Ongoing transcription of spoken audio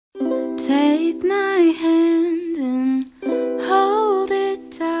Take my hand and hold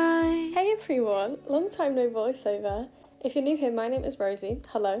it tight. Hey everyone, long time no voiceover. If you're new here, my name is Rosie.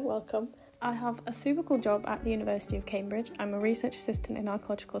 Hello, welcome. I have a super cool job at the University of Cambridge. I'm a research assistant in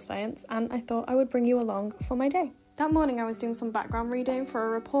archaeological science, and I thought I would bring you along for my day. That morning I was doing some background reading for a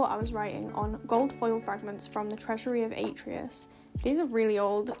report I was writing on gold foil fragments from the treasury of Atreus. These are really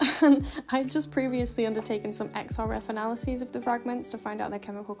old, and I had just previously undertaken some XRF analyses of the fragments to find out their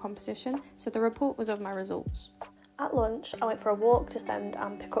chemical composition, so the report was of my results. At lunch, I went for a walk to send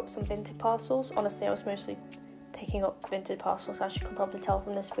and pick up some vintage parcels. Honestly, I was mostly picking up vintage parcels, as you can probably tell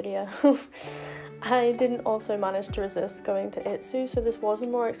from this video. I didn't also manage to resist going to Itsu, so this was a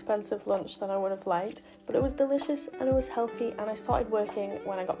more expensive lunch than I would have liked, but it was delicious and it was healthy, and I started working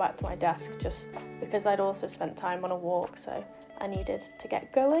when I got back to my desk just because I'd also spent time on a walk, so I needed to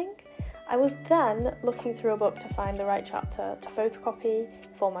get going. I was then looking through a book to find the right chapter to photocopy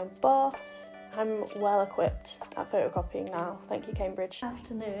for my boss. I'm well equipped at photocopying now, thank you Cambridge.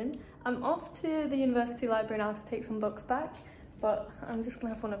 Afternoon. I'm off to the university library now to take some books back, but I'm just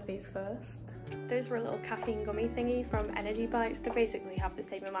gonna have one of these first. Those were a little caffeine gummy thingy from Energy Bites. They basically have the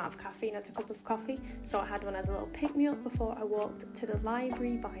same amount of caffeine as a cup of coffee, so I had one as a little pick-me-up before I walked to the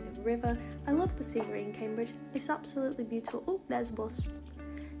library by the river. I love the scenery in Cambridge, it's absolutely beautiful. Oh, there's a bus.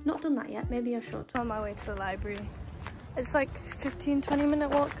 Not done that yet, maybe I should. On my way to the library. It's like 15-20 minute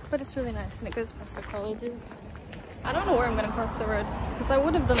walk, but it's really nice and it goes past the colleges. I don't know where I'm going to cross the road, because I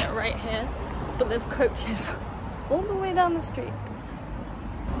would have done it right here, but there's coaches all the way down the street.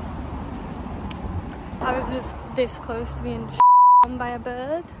 I was just this close to being on by a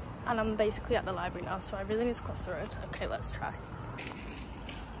bird, and I'm basically at the library now, so I really need to cross the road. Okay, let's try.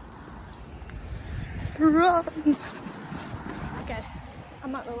 Run! Okay,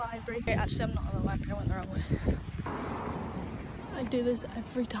 I'm at the library. Actually, I'm not at the library, I went the wrong way. I do this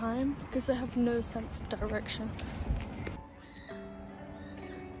every time because I have no sense of direction.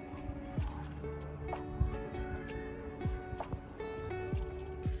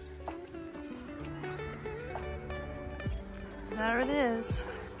 There it is,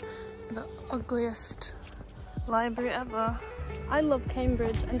 the ugliest library ever. I love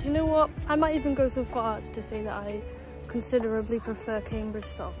Cambridge, and you know what? I might even go so far as to say that I considerably prefer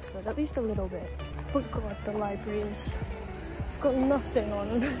Cambridge to Oxford, at least a little bit. But God, the library is... It's got nothing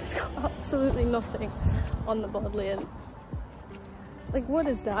on, it's got absolutely nothing on the Bodleian. Like, what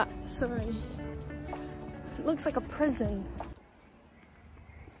is that? Sorry. It looks like a prison.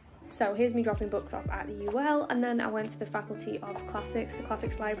 So here's me dropping books off at the UL, and then I went to the Faculty of Classics, the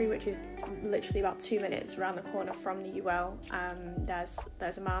Classics Library, which is literally about 2 minutes around the corner from the UL.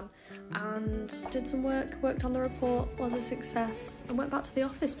 There's a man, and did some work, worked on the report, was a success, and went back to the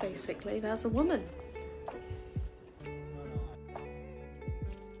office basically. There's a woman.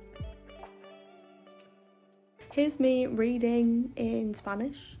 Here's me reading in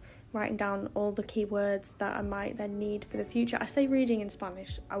Spanish, writing down all the keywords that I might then need for the future. I say reading in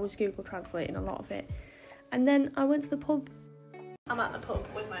Spanish, I was Google translating a lot of it. And then I went to the pub. I'm at the pub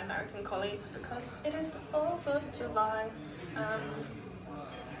with my American colleagues because it is the 4th of July.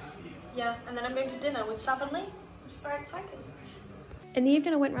 Yeah, and then I'm going to dinner with Savonlea, which is very exciting. In the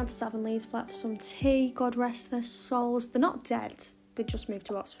evening I went round to Savonlea's flat for some tea, God rest their souls. They're not dead. They just moved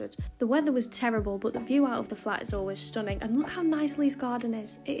to Oxford. The weather was terrible, but the view out of the flat is always stunning. And look how nice Lee's garden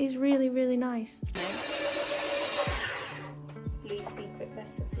is. It is really, really nice. Lee's secret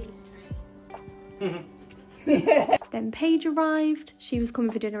recipe. Then Paige arrived. She was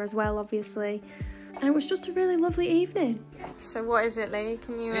coming for dinner as well, obviously. And it was just a really lovely evening. So what is it, Lee?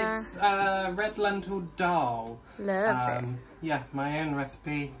 Can you... It's red lentil dal. Lovely. Yeah, my own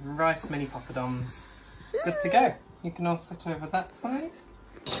recipe. Rice mini poppadoms. Good to go. You can all sit over that side.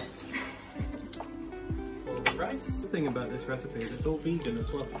 Rice. The thing about this recipe is it's all vegan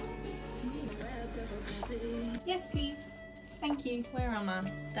as well. Yes, please. Thank you. Where am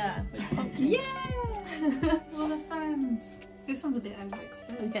I? There. Yeah! All the fans. This one's a bit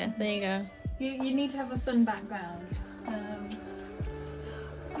overexposed. Okay, there you go. You need to have a fun background.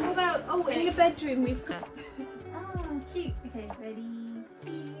 What about, oh, in the bedroom we've got... Oh, cute. Okay, ready,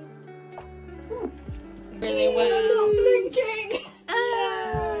 please. Ooh. Really well. I'm not blinking!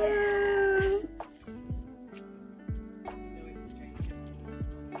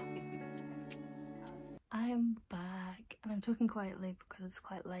 I'm back, and I'm talking quietly because it's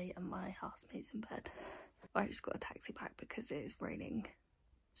quite late and my housemate's in bed. I just got a taxi back because it is raining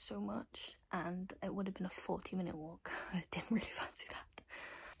so much, and it would have been a 40-minute walk. I didn't really fancy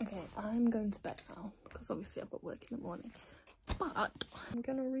that. Okay, I'm going to bed now because obviously I've got work in the morning. But I'm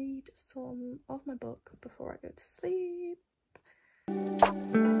gonna read some of my book before I go to sleep.